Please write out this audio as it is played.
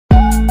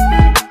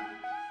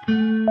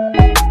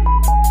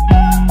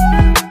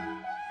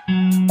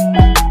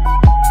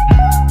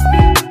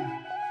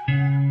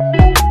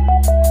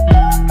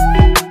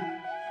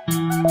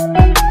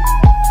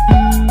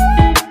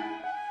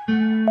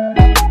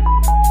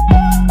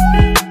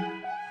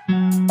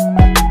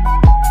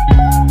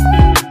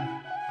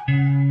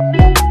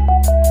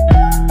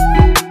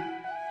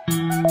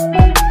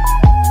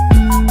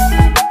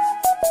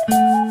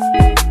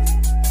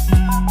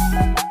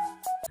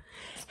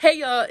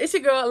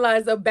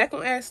Liza, back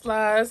on Ask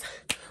Lies.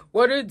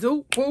 What it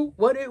do, boo?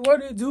 What it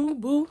do,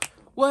 boo?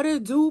 What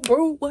it do,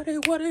 boo? What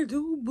it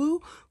do,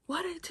 boo?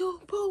 What it do,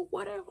 boo?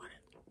 What it.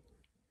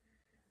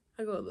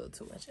 I go a little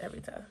too much every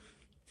time.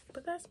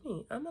 But that's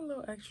me. I'm a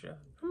little extra.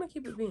 I'm gonna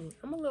keep it being.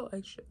 I'm a little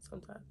extra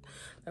sometimes.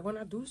 Like when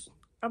I do,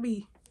 I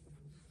be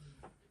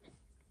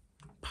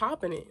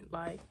popping it.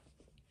 Like,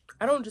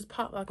 I don't just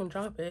pop, lock, and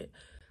drop it.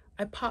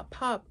 I pop,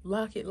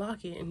 lock it,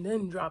 and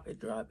then drop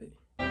it.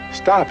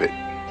 Stop it.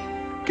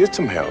 Get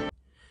some help.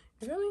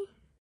 You feel me?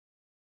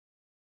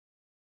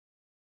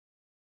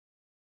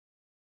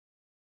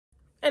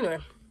 Anyway,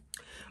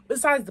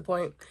 besides the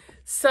point.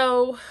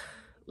 So,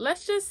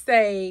 let's just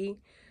say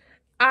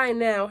I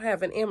now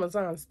have an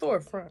Amazon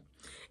storefront.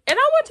 And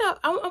I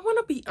want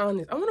to be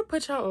honest. I want to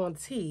put y'all on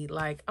tea.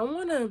 Like, I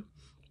want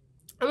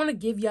to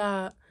give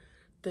y'all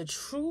the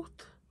truth.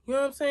 You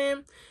know what I'm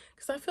saying?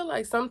 Because I feel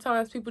like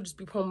sometimes people just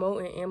be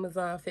promoting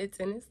Amazon fits.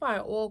 And it's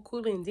like all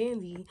cool and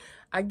dandy.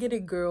 I get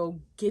it, girl.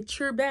 Get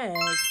your bag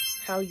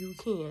how you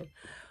can.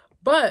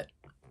 But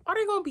are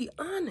they going to be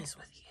honest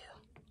with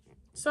you?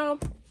 So,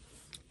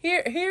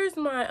 here's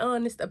my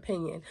honest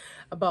opinion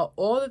about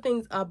all the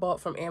things I bought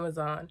from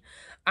Amazon.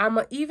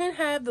 I'ma even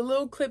have the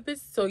little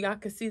clippers so y'all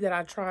can see that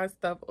I tried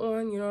stuff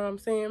on. You know what I'm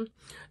saying?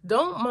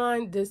 Don't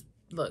mind this.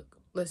 Look,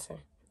 listen.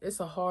 It's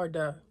a hard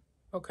dub.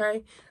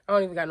 Okay? I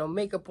don't even got no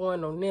makeup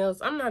on, no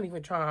nails. I'm not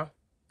even trying.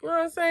 You know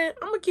what I'm saying?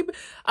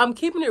 I'm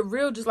keeping it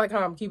real just like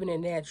how I'm keeping it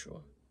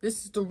natural.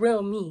 This is the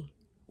real me.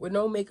 With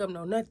no makeup,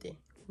 no nothing.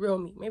 Real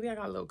me. Maybe I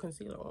got a little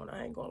concealer on.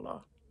 I ain't gonna lie.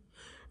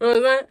 You know what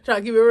I'm saying? Try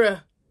to keep it real.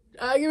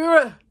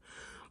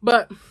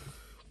 But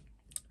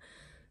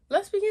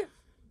let's begin.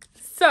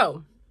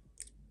 So,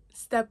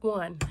 step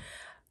 1.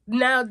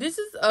 Now, this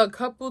is a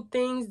couple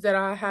things that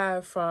I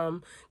have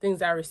from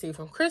things I received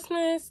from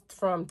Christmas,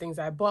 from things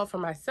I bought for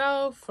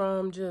myself,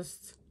 from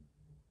just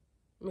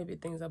maybe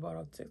things I bought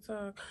on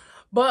TikTok.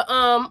 But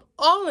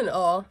all in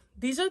all,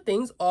 these are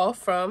things all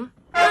from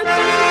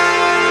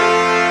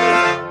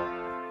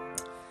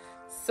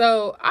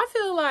So I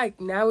feel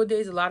like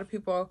nowadays a lot of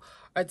people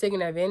are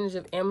taking advantage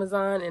of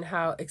Amazon and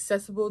how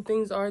accessible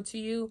things are to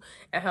you,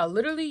 and how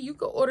literally you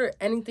can order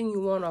anything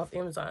you want off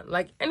Amazon.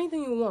 Like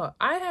anything you want.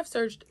 I have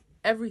searched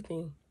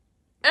everything.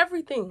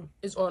 Everything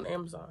is on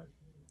Amazon.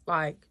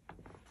 Like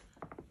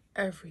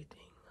everything.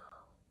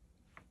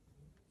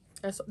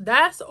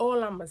 That's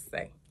all I'm gonna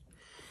say.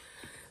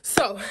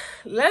 So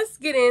let's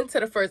get into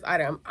the first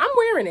item. I'm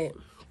wearing it.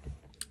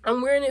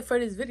 I'm wearing it for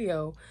this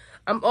video.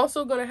 I'm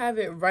also going to have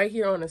it right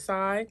here on the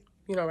side,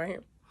 you know, right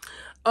here,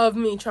 of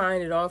me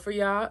trying it on for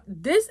y'all.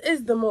 This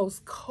is the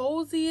most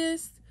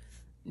coziest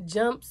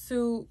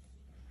jumpsuit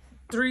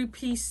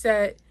 3-piece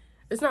set.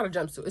 It's not a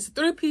jumpsuit. It's a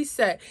 3-piece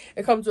set.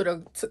 It comes with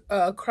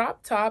a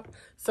crop top,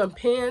 some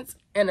pants,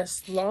 and a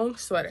long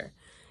sweater.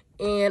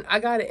 And I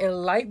got it in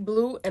light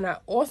blue, and I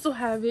also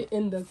have it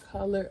in the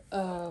color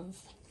of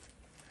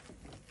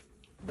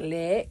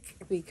black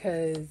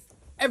because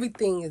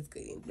everything is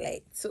good in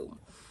black too.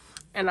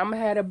 And I'm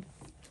gonna have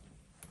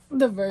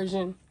the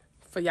version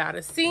for y'all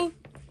to see.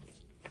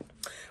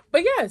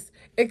 But yes,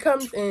 it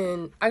comes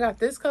in, I got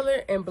this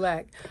color and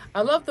black.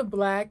 I love the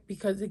black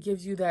because it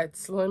gives you that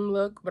slim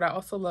look, but I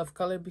also love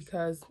color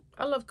because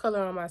I love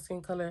color on my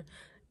skin color,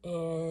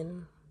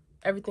 and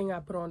everything I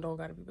put on don't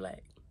gotta be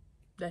black.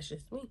 That's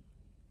just me.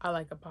 I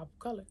like a pop of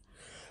color.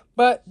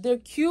 But they're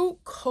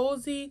cute,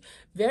 cozy,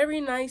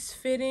 very nice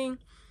fitting,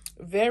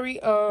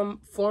 very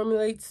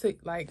formulates,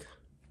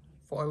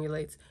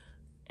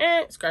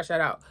 and scratch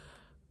that out,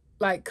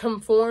 like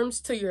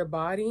conforms to your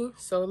body,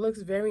 so it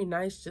looks very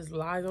nice. Just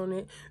lies on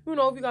it. You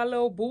know, if you got a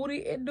little booty,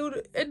 it do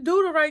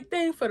the right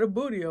thing for the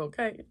booty.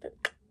 Okay,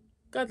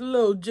 got the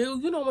little jiggle.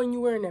 You know when you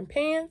wearing them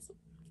pants,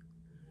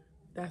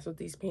 that's what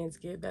these pants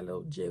give, that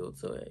little jiggle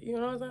to it. You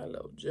know what I'm saying? A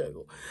little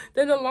jiggle.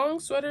 Then the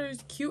long sweater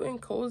is cute and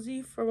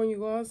cozy for when you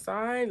go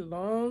outside.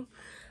 Long,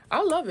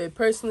 I love it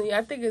personally.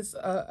 I think it's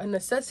a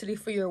necessity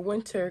for your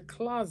winter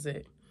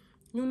closet.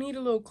 You need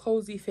a little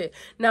cozy fit.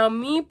 Now,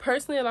 me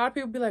personally, a lot of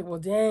people be like, well,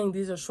 dang,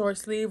 these are short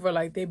sleeve, or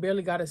like they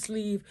barely got a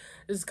sleeve.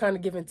 This is kind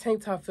of giving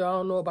tank top feel. I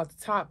don't know about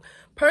the top.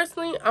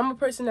 Personally, I'm a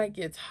person that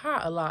gets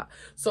hot a lot.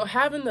 So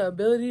having the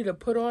ability to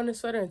put on a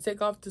sweater and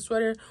take off the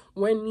sweater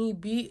when need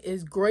be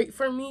is great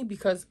for me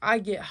because I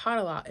get hot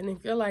a lot. And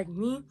if you're like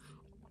me,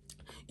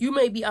 you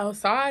may be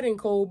outside and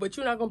cold, but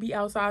you're not going to be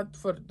outside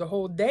for the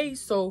whole day.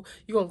 So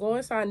you're going to go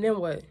inside and then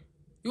what?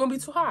 You're going to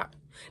be too hot.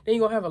 Then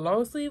you're going to have a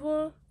long sleeve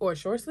on or a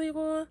short sleeve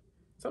on.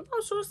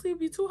 Sometimes short sleeve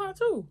be too hot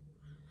too.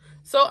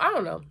 So I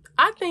don't know.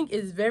 I think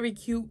it's very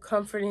cute,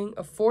 comforting,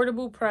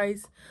 affordable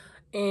price.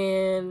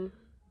 And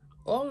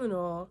all in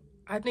all,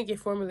 I think it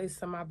formulates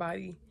to my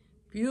body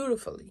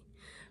beautifully.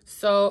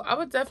 So I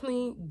would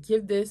definitely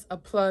give this a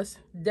plus.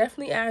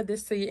 Definitely add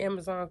this to your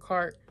Amazon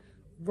cart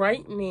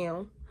right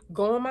now.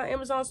 Go on my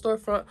Amazon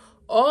storefront.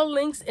 All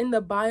links in the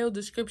bio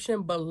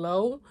description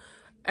below.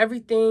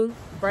 Everything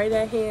right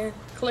at hand.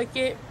 Click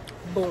it.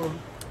 Boom.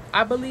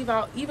 I believe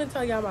I'll even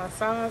tell y'all my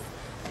size.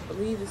 I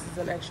believe this is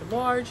an extra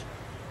large,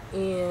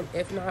 and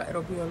if not,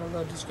 it'll be on the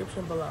little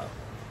description below.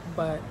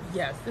 But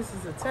yes, this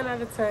is a 10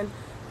 out of 10.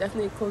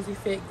 Definitely a cozy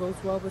fit. Goes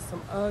well with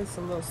some Uggs,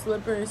 some little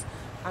slippers.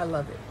 I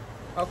love it.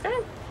 Okay.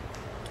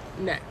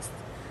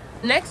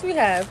 Next we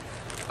have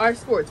our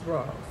sports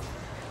bras.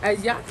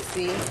 As y'all can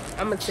see,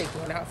 I'm gonna take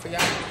one out for y'all.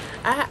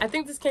 I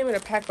think this came in a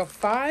pack of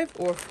 5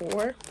 or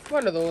 4.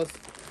 One of those.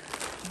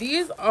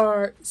 These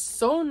are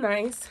so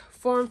nice,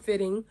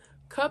 form-fitting.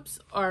 Cups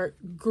are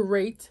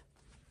great.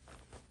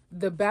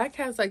 The back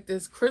has like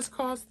this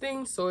crisscross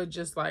thing, so it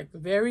just like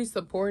very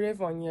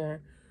supportive on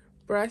your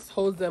breast,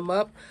 holds them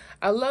up.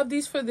 I love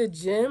these for the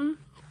gym.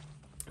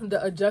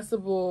 The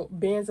adjustable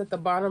bands at the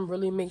bottom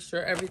really make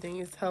sure everything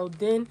is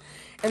held in,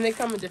 and they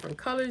come in different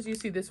colors. You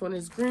see this one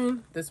is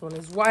green, this one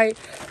is white.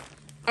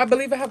 I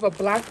believe I have a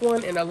black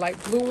one and a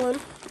light blue one.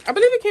 I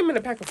believe it came in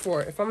a pack of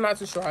 4. If I'm not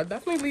too sure, I'll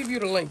definitely leave you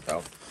the link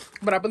though,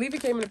 but I believe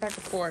it came in a pack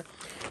of 4.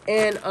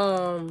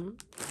 And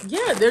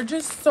yeah, they're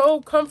just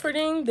so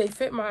comforting. They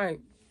fit my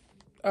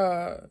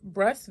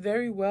breasts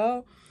very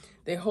well.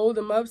 They hold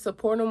them up,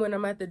 support them when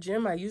I'm at the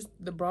gym. I use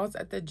the bras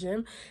at the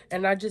gym,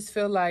 and I just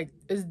feel like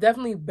it's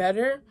definitely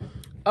better.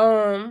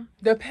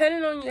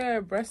 Depending on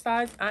your breast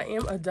size, I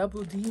am a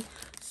double D,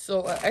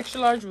 so an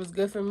extra large was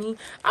good for me.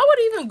 I would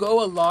even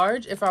go a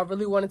large if I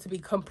really wanted to be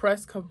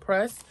compressed,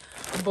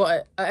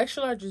 but an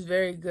extra large is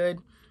very good.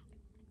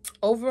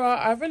 Overall,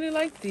 I really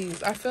like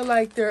these. I feel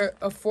like they're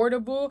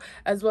affordable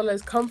as well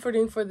as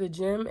comforting for the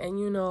gym, and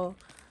you know,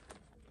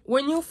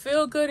 when you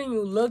feel good and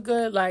you look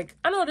good, like,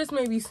 I know this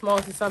may be small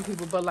to some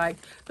people, but like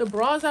the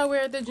bras I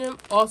wear at the gym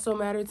also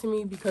matter to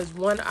me, because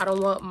one, I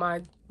don't want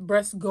my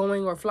breasts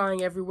going or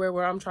flying everywhere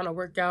where I'm trying to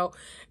work out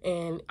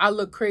and I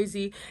look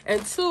crazy,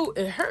 and 2,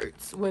 it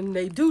hurts when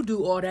they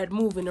do all that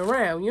moving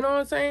around, you know what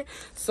I'm saying?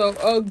 So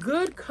a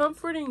good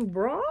comforting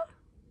bra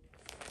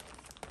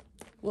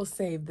will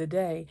save the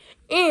day,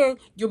 and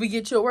you'll be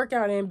get your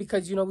workout in,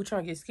 because you know we're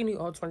trying to get skinny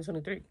all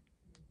 2023.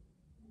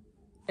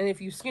 And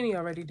if you're skinny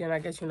already, then I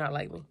guess you're not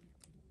like me.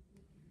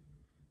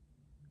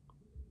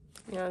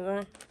 You know what I'm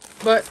saying?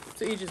 But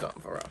to each his own,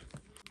 for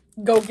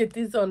real. Go get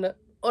this on the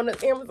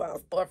Amazon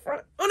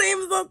storefront. On the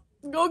Amazon,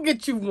 go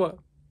get you one.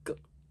 Go,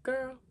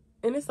 girl.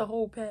 And it's a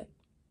whole pack.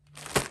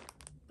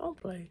 Don't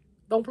play.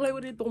 Don't play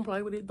with it. Don't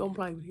play with it. Don't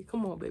play with it.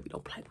 Come on, baby.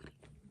 Don't play with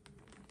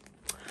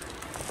it.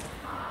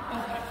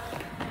 Okay.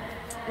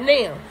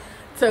 Now,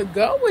 to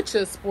go with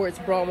your sports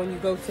bra when you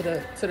go to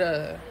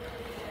the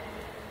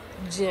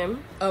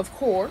gym, of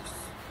course,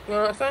 you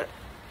know what I'm saying?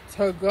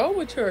 To go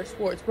with your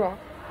sports bra,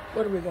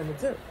 what are we gonna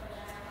do?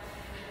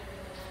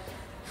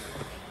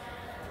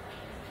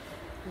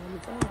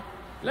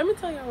 Let me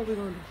tell y'all what we're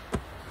gonna do.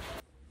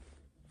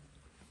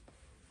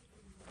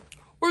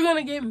 We're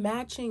gonna get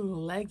matching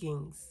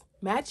leggings,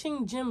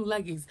 matching gym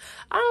leggings.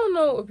 I don't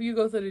know if you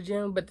go to the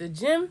gym, but the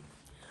gym,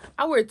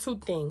 I wear 2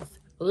 things: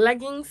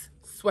 leggings,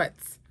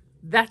 sweats.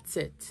 That's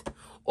it.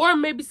 Or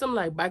maybe some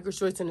like biker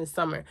shorts in the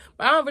summer.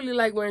 But I don't really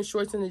like wearing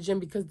shorts in the gym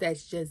because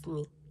that's just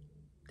me.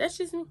 That's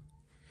just me.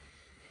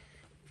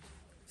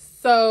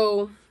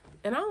 So,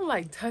 and I don't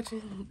like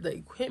touching the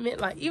equipment.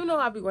 Like, even though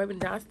I'll be wiping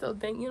down, I still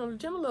think, you know, the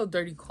gym a little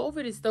dirty.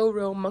 COVID is still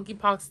real.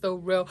 Monkeypox still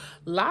real.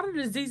 A lot of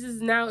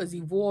diseases now is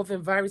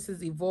evolving.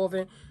 Viruses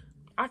evolving.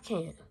 I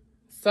can't.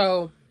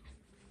 So,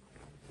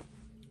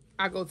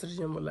 I go to the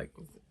gym with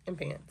leggings and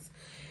pants.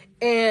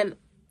 And,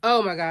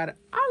 oh my God,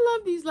 I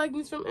love these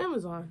leggings from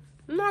Amazon.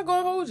 I'm not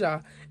gonna hold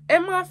y'all.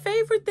 And my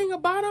favorite thing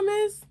about them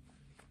is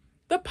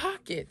the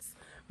pockets.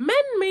 Men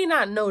may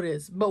not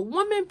notice, but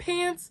women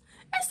pants,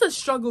 it's a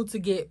struggle to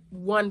get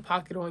one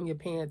pocket on your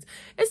pants.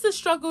 It's a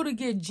struggle to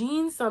get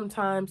jeans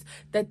sometimes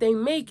that they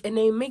make, and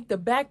they make the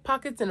back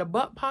pockets and the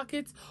butt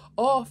pockets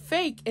all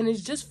fake, and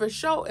it's just for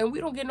show, and we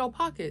don't get no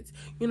pockets.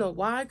 You know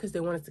why? Because they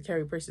want us to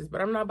carry purses,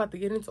 but I'm not about to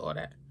get into all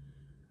that.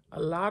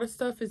 A lot of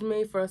stuff is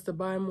made for us to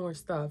buy more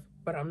stuff,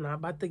 but I'm not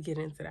about to get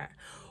into that.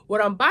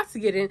 What I'm about to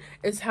get in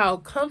is how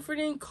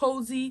comforting,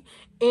 cozy,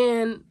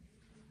 and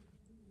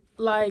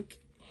like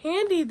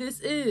handy this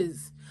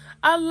is.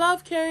 I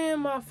love carrying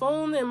my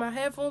phone and my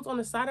headphones on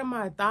the side of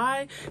my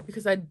thigh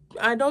because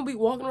I don't be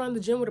walking around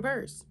the gym with a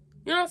purse.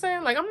 You know what I'm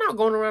saying? Like, I'm not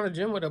going around the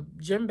gym with a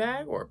gym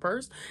bag or a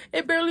purse.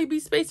 It barely be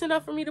space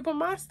enough for me to put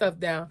my stuff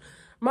down.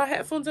 My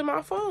headphones and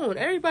my phone.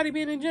 Everybody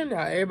be in the gym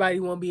now.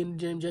 Everybody won't be in the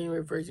gym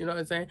January 1st. You know what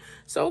I'm saying?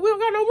 So we don't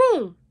got no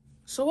room.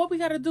 So what we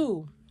got to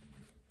do?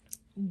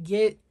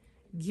 Get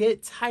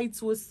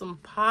tights with some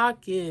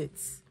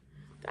pockets.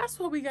 That's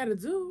what we got to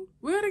do.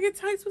 We got to get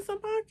tights with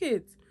some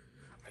pockets.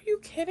 Are you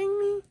kidding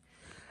me?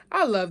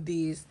 I love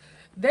these.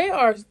 They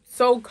are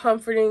so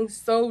comforting,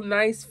 so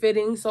nice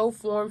fitting, so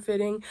form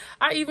fitting.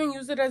 I even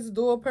use it as a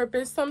dual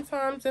purpose.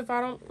 Sometimes if I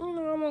don't, I'm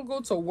going to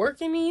go to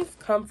work in these,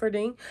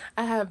 comforting.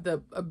 I have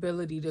the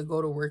ability to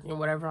go to work in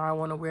whatever I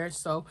want to wear.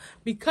 So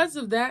because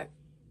of that,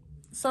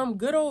 some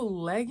good old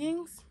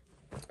leggings,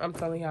 I'm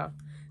telling y'all,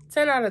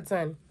 10 out of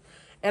 10.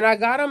 And I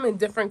got them in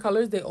different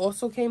colors. They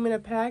also came in a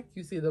pack.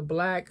 You see the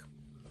black.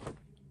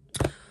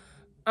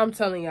 I'm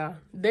telling y'all,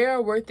 they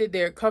are worth it.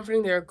 They're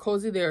comforting, they're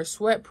cozy, they're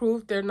sweat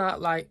proof. They're not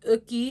like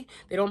icky.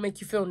 They don't make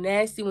you feel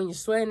nasty when you're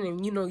sweating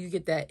and you know you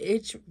get that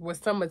itch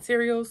with some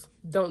materials.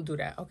 Don't do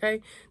that,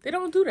 okay? They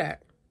don't do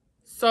that.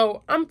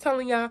 So I'm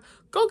telling y'all,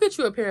 go get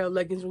you a pair of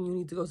leggings when you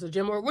need to go to the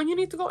gym or when you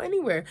need to go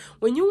anywhere.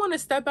 When you want to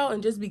step out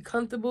and just be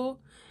comfortable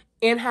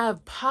and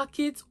have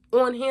pockets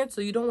on hand, so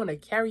you don't want to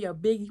carry a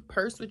big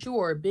purse with you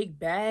or a big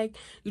bag.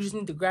 You just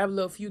need to grab a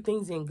little few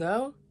things and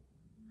go.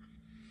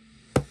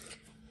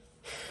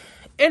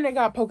 And they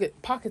got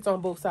pockets on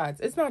both sides.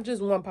 It's not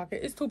just one pocket.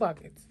 It's 2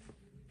 pockets.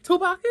 2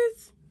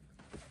 pockets?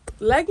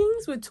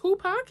 Leggings with 2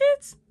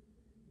 pockets?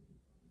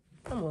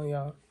 Come on,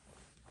 y'all.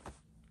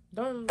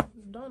 Don't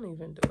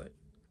even do it.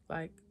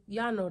 Like,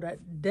 y'all know that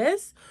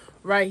this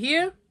right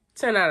here,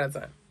 10 out of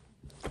 10.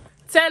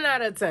 10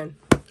 out of 10.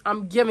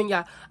 I'm giving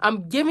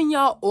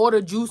y'all all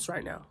the juice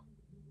right now.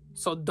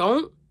 So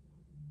I'm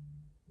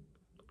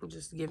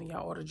just giving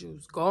y'all all the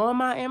juice. Go on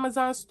my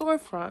Amazon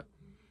storefront.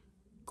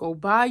 Go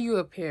buy you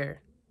a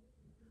pair.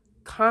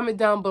 Comment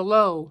down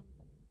below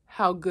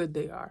how good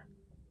they are.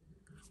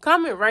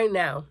 Comment right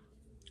now.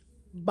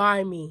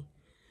 Buy me.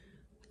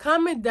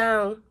 Comment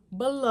down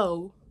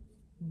below.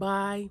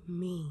 Buy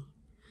me.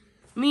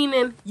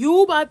 Meaning,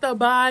 you about to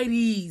buy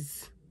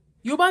these.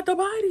 You about to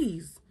buy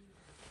these.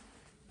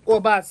 Or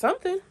buy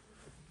something.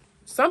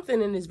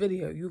 Something in this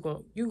video. You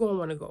gonna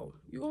want to go.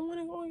 You gonna want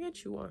to go and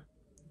get you one.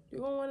 You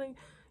gonna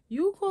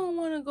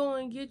want to go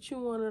and get you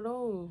one of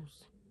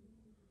those.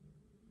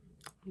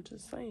 I'm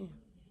just saying.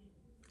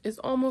 It's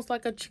almost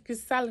like a chicken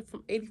salad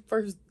from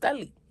 81st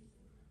Deli.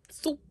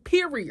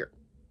 Superior.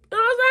 You know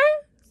what I'm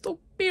saying?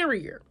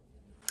 Superior.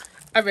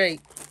 All right.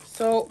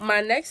 So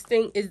my next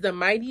thing is the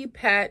Mighty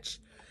Patch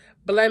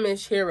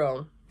Blemish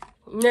Hero.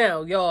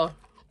 Now, y'all,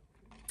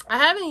 I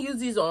haven't used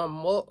these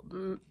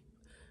on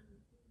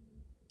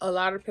a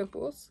lot of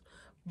pimples,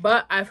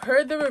 but I've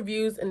heard the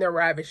reviews and they're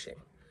ravishing.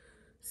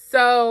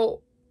 So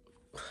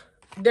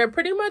they're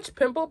pretty much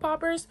pimple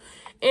poppers.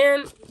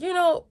 And, you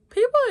know,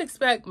 people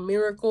expect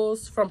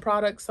miracles from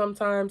products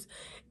sometimes.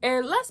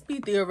 And let's be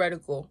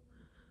theoretical.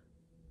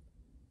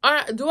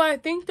 Do I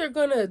think they're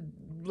going to,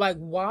 like,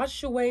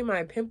 wash away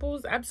my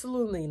pimples?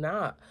 Absolutely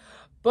not.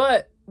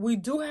 But we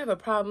do have a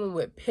problem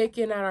with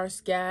picking at our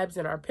scabs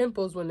and our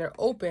pimples when they're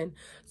open.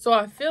 So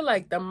I feel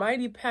like the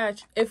Mighty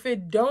Patch, if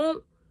it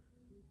don't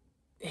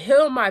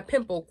heal my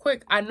pimple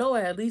quick, I know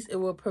at least it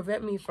will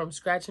prevent me from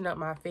scratching up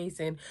my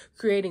face and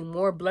creating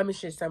more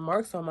blemishes and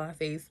marks on my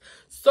face.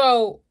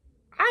 So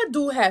I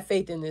do have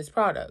faith in this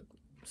product.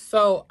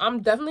 So I'm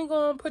definitely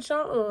going to put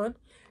y'all on.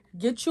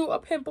 Get you a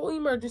pimple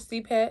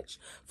emergency patch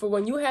for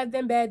when you have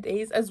them bad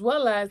days, as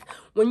well as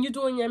when you're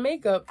doing your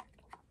makeup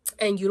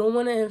and you don't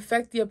want to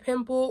infect your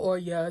pimple or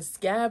your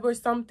scab or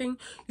something.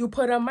 You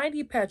put a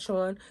Mighty Patch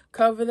on,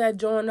 cover that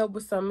joint up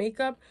with some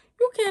makeup.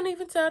 You can't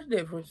even tell the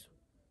difference.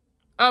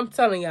 I'm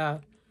telling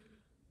y'all,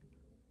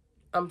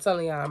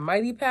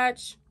 Mighty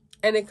Patch,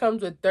 and it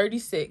comes with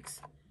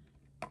 36.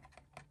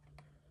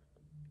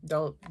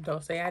 Don't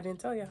say I didn't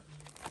tell y'all.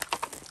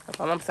 That's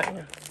all I'm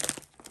saying.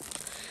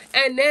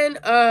 And then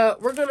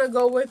we're gonna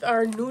go with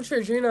our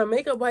Neutrogena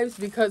makeup wipes,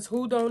 because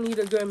who don't need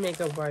a good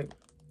makeup wipe?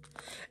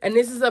 And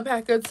this is a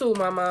pack of 2,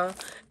 mama.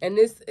 And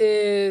this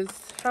is,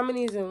 how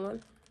many is in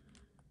one?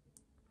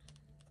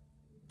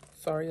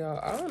 Sorry, y'all.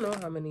 I don't know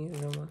how many is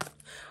in one.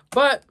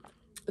 But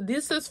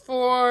this is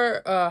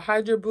for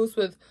Hydra Boost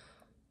with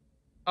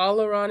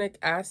hyaluronic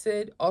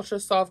acid, ultra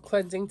soft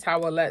cleansing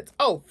towelettes.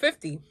 Oh,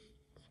 50.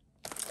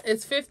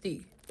 It's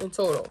 50 in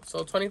total.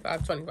 So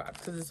 25,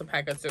 because it's a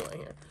pack of 2 in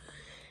here.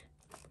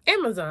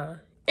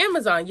 Amazon.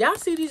 Y'all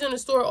see these in the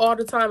store all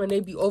the time and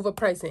they be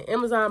overpricing.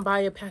 Amazon, buy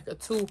a pack of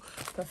 2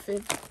 for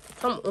 50.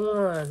 Come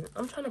on.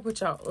 I'm trying to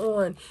put y'all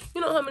on.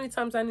 You know how many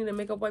times I need a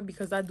makeup wipe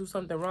because I do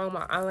something wrong?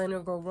 My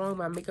eyeliner go wrong.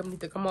 My makeup need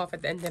to come off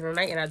at the end of the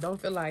night and I don't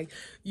feel like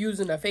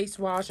using a face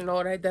wash and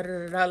all that.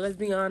 Let's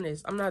be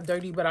honest. I'm not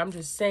dirty, but I'm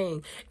just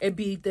saying it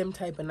be them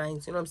type of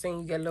nights. You know what I'm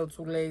saying? You get a little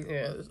too lazy.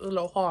 Yeah, it's a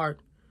little hard.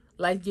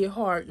 Life get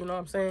hard. You know what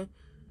I'm saying?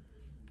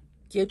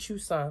 Get you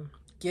some.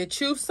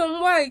 Get you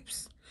some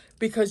wipes,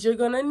 because you're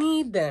going to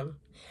need them.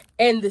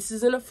 And this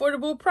is an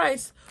affordable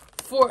price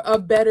for a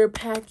better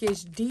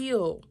package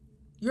deal.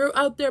 You're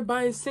out there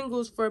buying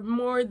singles for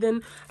more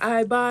than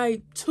I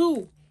buy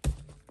 2.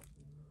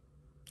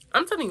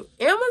 I'm telling you,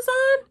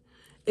 Amazon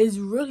is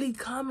really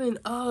coming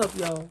up,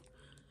 yo.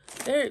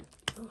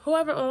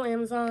 Whoever owns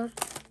Amazon,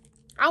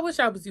 I wish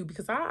I was you,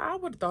 because I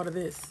would have thought of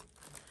this.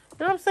 You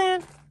know what I'm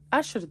saying?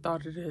 I should have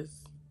thought of this.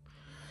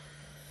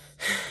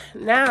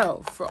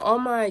 Now, for all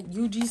my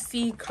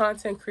UGC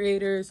content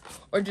creators,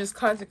 or just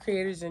content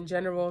creators in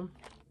general,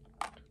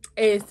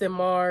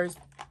 ASMR.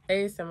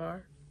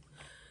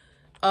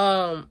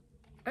 I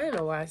don't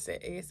know why I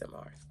said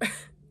ASMR.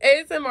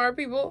 ASMR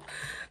people.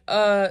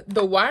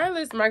 The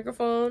wireless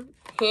microphone,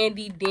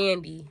 handy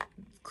dandy.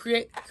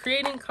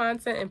 creating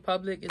content in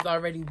public is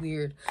already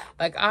weird.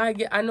 Like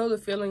I know the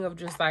feeling of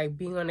just like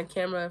being on the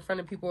camera in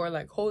front of people, or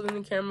like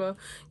holding the camera,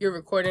 you're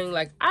recording.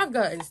 Like I've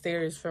gotten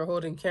stares for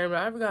holding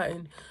camera. I've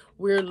gotten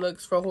weird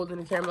looks for holding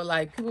the camera.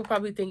 Like people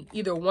probably think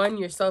either one,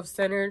 you're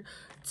self-centered,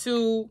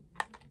 two,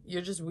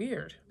 you're just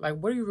weird. Like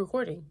what are you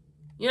recording?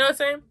 You know what I'm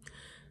saying?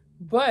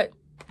 But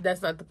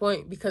that's not the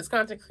point, because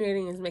content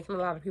creating is making a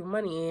lot of people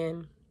money,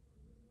 and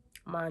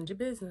mind your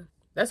business.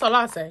 That's all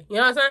I say. You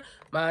know what I'm saying?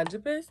 Mind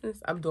your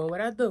business. I'm doing what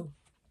I do.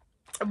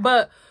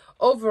 But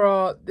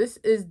overall, this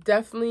is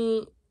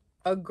definitely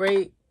a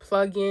great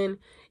plug-in.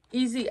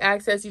 Easy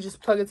access. You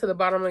just plug it to the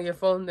bottom of your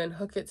phone, then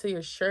hook it to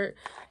your shirt,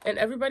 and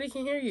everybody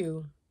can hear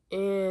you.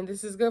 And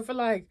this is good for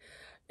like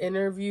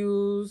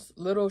interviews,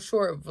 little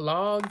short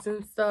vlogs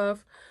and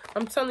stuff.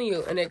 I'm telling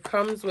you. And it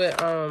comes with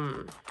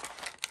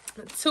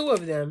 2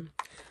 of them.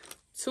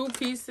 2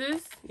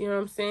 pieces, you know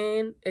what I'm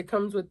saying? It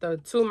comes with the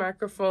 2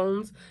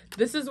 microphones.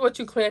 This is what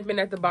you clamp in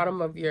at the bottom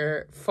of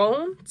your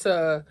phone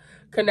to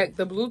connect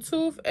the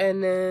Bluetooth,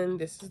 and then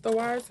this is the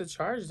wires to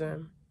charge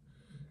them.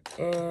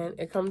 And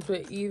it comes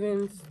with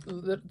even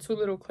 2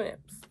 little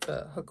clamps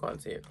to hook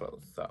onto your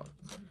clothes. So,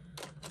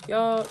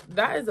 y'all,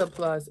 that is a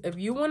plus. If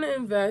you want to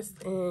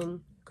invest in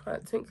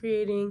content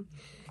creating,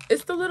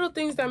 it's the little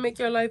things that make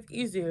your life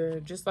easier.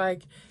 Just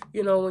like,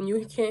 you know, when you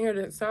can't hear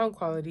the sound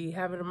quality,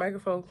 having a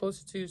microphone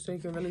closer to you so you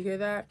can really hear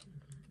that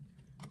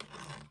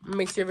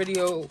makes your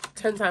video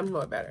 10 times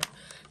more better.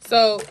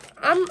 So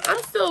I'm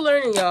still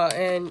learning, y'all,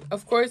 and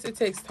of course it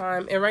takes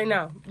time. And right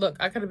now, look,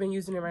 I could have been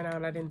using it right now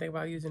and I didn't think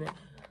about using it.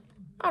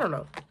 I don't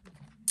know,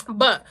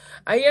 but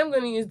I am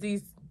going to use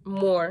these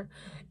more,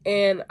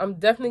 and I'm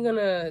definitely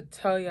gonna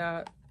tell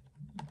y'all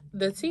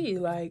the tea.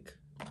 Like,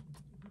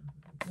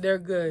 they're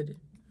good.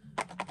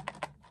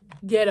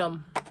 Get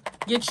them.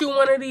 Get you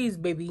one of these,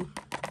 baby.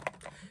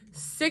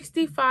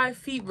 65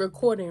 feet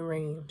recording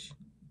range.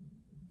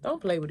 Don't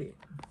play with it.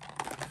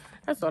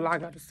 That's all I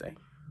got to say.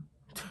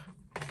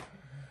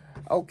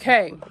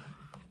 Okay.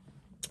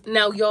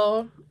 Now,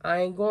 y'all, I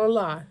ain't gonna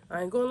lie.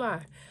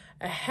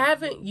 I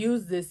haven't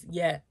used this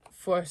yet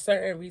for a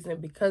certain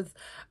reason, because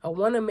I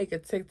want to make a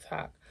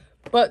TikTok.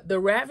 But the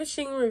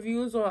ravishing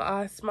reviews on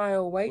I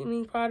Smile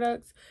whitening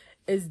products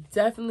is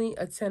definitely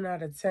a 10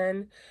 out of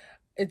 10.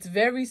 It's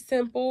very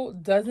simple,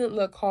 doesn't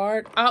look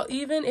hard.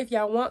 Even if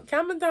y'all want,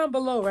 comment down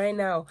below right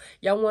now,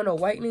 y'all want a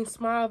whitening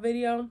smile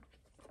video,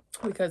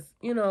 because,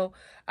 you know,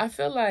 I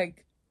feel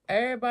like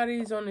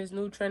everybody's on this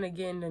new trend of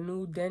getting the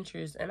new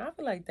dentures, and I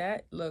feel like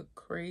that look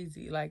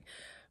crazy. Like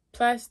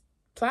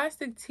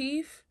plastic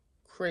teeth,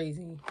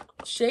 crazy.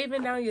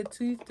 Shaving down your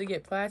teeth to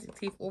get plastic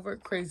teeth over,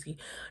 crazy.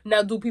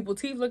 Now, do people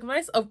teeth look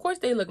nice? Of course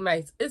they look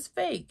nice. It's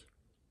fake.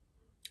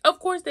 Of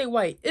course they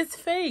white. It's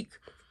fake.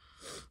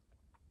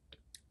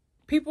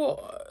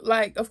 People,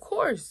 like, of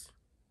course,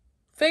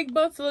 fake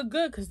butts look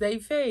good because they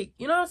fake.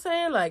 You know what I'm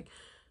saying? Like,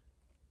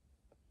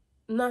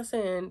 I'm not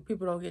saying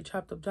people don't get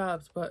chopped up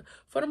jobs, but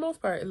for the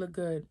most part, it look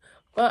good.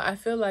 But I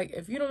feel like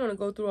if you don't want to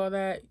go through all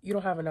that, you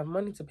don't have enough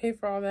money to pay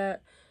for all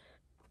that,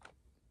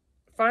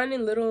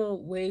 finding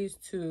little ways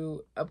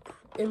to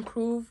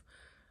improve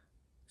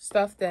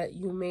stuff that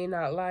you may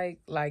not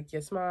like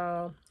your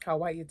smile, how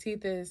white your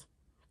teeth is,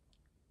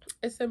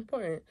 it's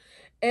important.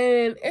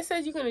 And it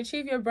says you can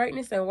achieve your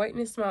brightness and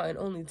whiteness smile in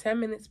only 10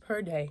 minutes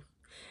per day.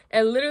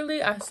 And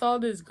literally, I saw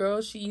this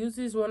girl, she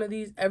uses one of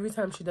these every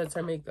time she does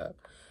her makeup.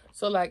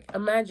 So, like,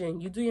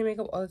 imagine you do your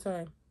makeup all the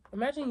time.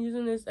 Imagine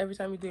using this every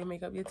time you do your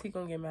makeup. Your teeth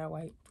gonna get mad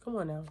white. Come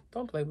on now.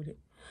 Don't play with it.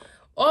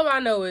 All I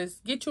know is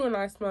get you a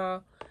nice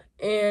smile.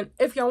 And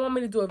if y'all want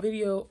me to do a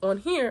video on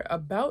here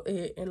about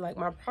it and, like,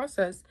 my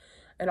process,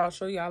 and I'll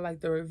show y'all,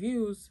 like, the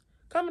reviews,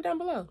 comment down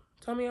below.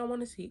 Tell me y'all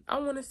want to see. I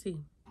want to see.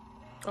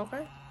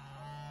 Okay?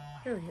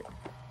 Period.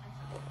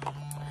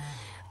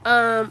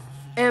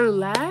 And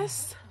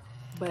last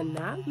but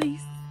not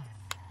least,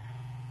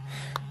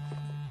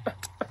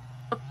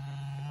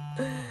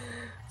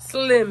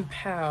 Slim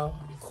Pal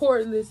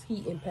cordless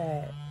heating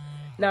pad.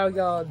 Now,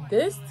 y'all,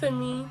 this to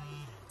me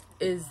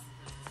is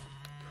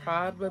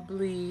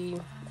probably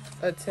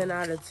a 10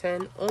 out of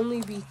 10,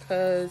 only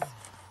because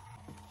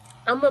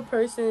I'm a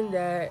person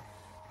that,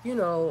 you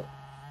know,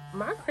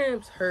 my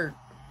cramps hurt.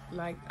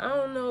 Like, I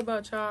don't know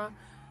about y'all,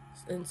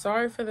 and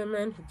sorry for the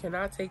men who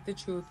cannot take the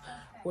truth.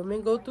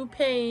 Women go through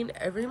pain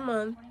every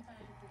month.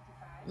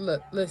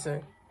 Look,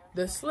 listen,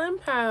 the Slim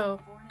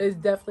Pal is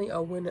definitely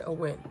a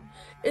win.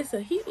 It's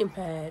a heating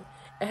pad.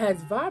 It has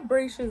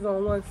vibrations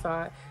on one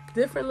side,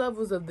 different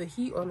levels of the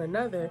heat on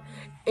another,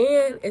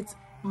 and it's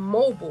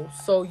mobile.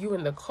 So you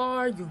in the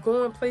car, you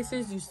going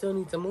places, you still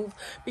need to move,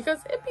 because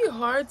it'd be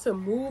hard to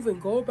move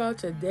and go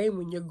about your day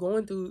when you're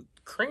going through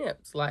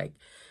cramps. Like,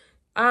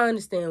 I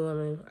understand,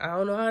 women. I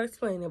don't know how to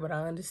explain it, but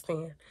I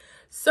understand.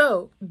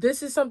 So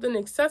this is something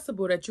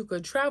accessible that you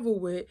could travel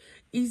with,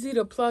 easy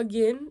to plug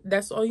in.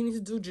 That's all you need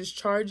to do, just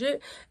charge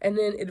it, and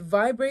then it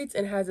vibrates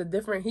and has a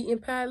different heating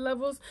pad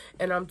levels.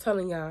 And I'm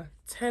telling y'all,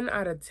 10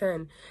 out of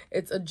 10.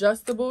 It's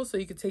adjustable, so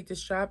you can take the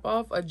strap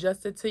off,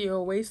 adjust it to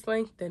your waist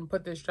length, then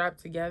put the strap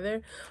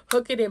together,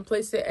 hook it and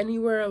place it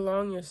anywhere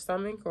along your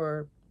stomach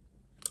or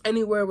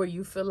anywhere where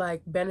you feel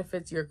like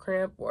benefits your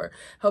cramp or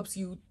helps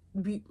you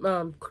be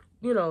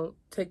you know,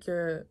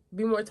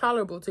 be more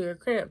tolerable to your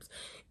cramps.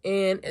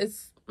 And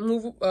it's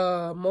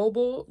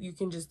mobile. You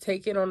can just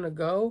take it on the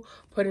go,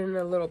 put it in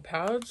a little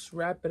pouch,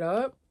 wrap it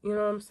up, you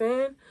know what I'm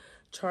saying?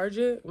 Charge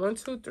it. 1,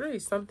 2, 3.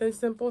 Something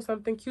simple,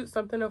 something cute,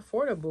 something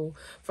affordable.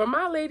 For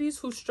my ladies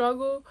who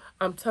struggle,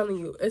 I'm telling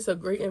you, it's a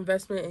great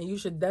investment and you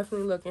should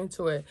definitely look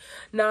into it.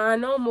 Now, I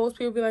know most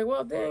people be like,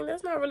 well, dang,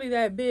 that's not really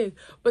that big.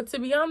 But to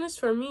be honest,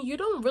 for me, you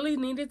don't really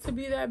need it to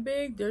be that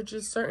big. There's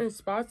just certain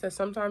spots that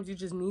sometimes you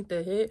just need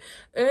to hit.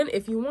 And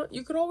if you want,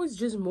 you could always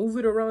just move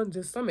it around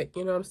your stomach.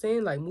 You know what I'm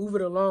saying? Like, move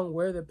it along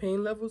where the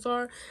pain levels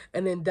are.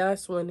 And then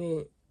that's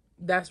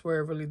where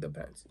it really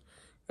depends.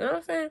 You know what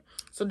I'm saying?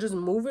 So just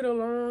move it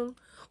along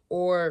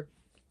or,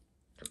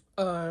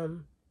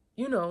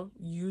 you know,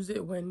 use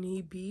it when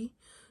need be.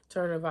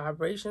 Turn the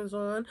vibrations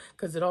on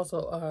because it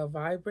also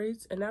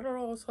vibrates. And that'll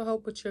also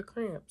help with your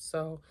cramps.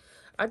 So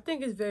I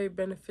think it's very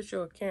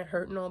beneficial. It can't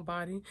hurt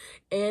nobody.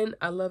 And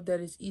I love that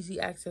it's easy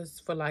access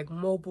for like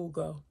mobile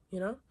go, you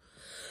know?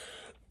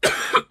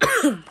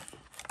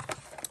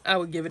 I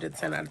would give it a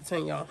 10 out of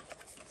 10, y'all.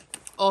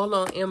 All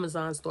on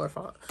Amazon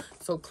storefront.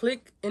 So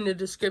click in the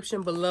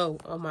description below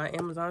on my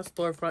Amazon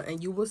storefront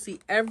and you will see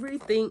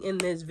everything in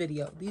this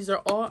video. These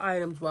are all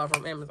items bought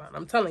from Amazon.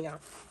 I'm telling y'all.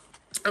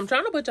 I'm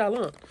trying to put y'all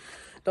on.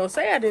 Don't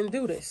say I didn't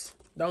do this.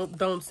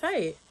 Don't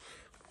say it.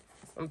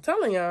 I'm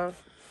telling y'all.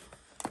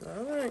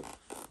 All right.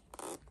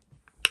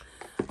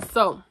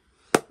 So,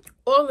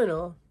 all in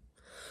all,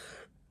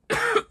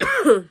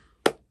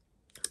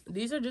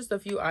 these are just a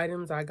few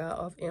items I got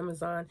off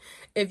Amazon.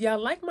 If y'all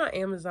like my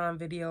Amazon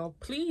video,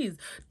 please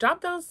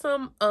drop down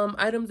some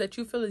items that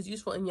you feel is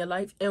useful in your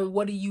life and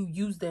what do you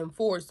use them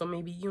for. So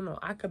maybe, you know,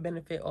 I could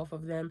benefit off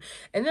of them.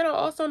 And then I'll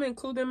also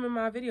include them in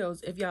my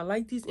videos. If y'all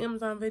like these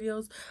Amazon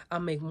videos, I'll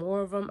make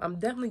more of them. I'm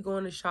definitely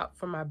going to shop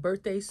for my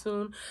birthday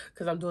soon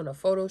because I'm doing a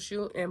photo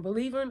shoot. And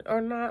believe it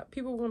or not,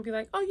 people won't be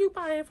like, oh, you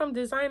buying from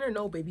designer?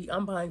 No, baby,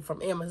 I'm buying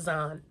from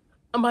Amazon.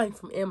 I'm buying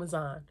from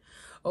Amazon.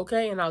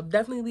 Okay, and I'll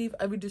definitely leave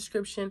every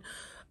description.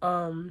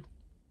 I'll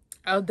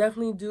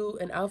definitely do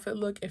an outfit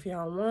look if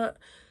y'all want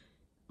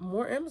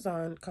more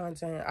Amazon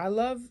content. I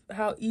love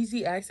how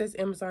easy access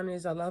Amazon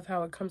is. I love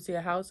how it comes to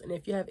your house. And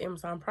if you have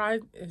Amazon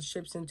Prime, it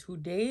ships in 2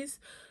 days.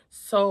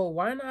 So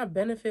why not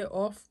benefit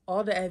off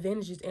all the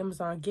advantages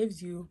Amazon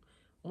gives you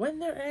when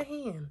they're at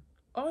hand?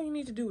 All you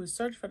need to do is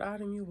search for the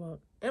item you want.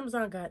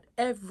 Amazon got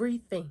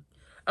everything.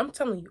 I'm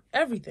telling you,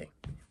 everything.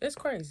 It's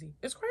crazy.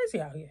 It's crazy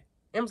out here.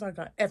 Amazon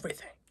got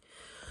everything.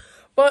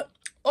 But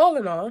all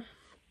in all,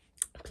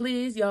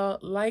 please, y'all,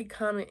 like,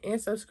 comment,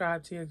 and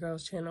subscribe to your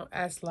girl's channel,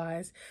 Ask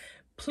Lies.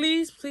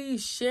 Please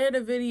share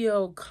the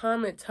video,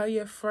 comment, tell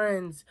your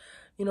friends.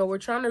 You know, we're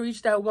trying to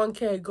reach that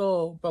 1K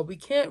goal, but we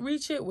can't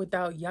reach it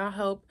without y'all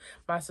help,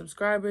 my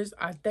subscribers.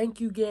 I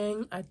thank you,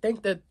 gang. I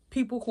thank the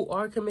people who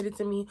are committed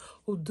to me,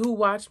 who do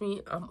watch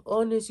me. I'm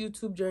on this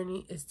YouTube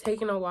journey. It's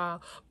taking a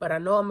while, but I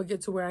know I'm going to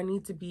get to where I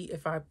need to be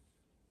if I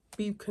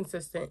be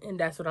consistent, and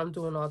that's what I'm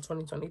doing all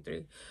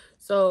 2023.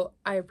 So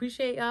I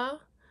appreciate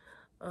y'all,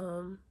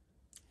 and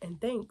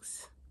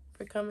thanks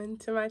for coming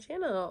to my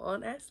channel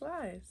on Ask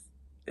Lies.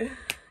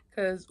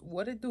 Because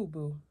what it do,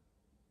 boo?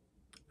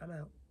 I'm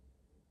out.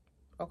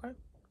 Okay?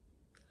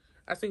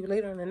 I'll see you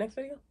later in the next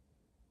video.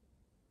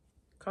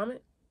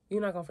 Comment.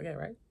 You're not gonna forget,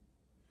 right?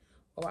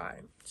 Oh, I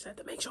just had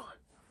to make sure.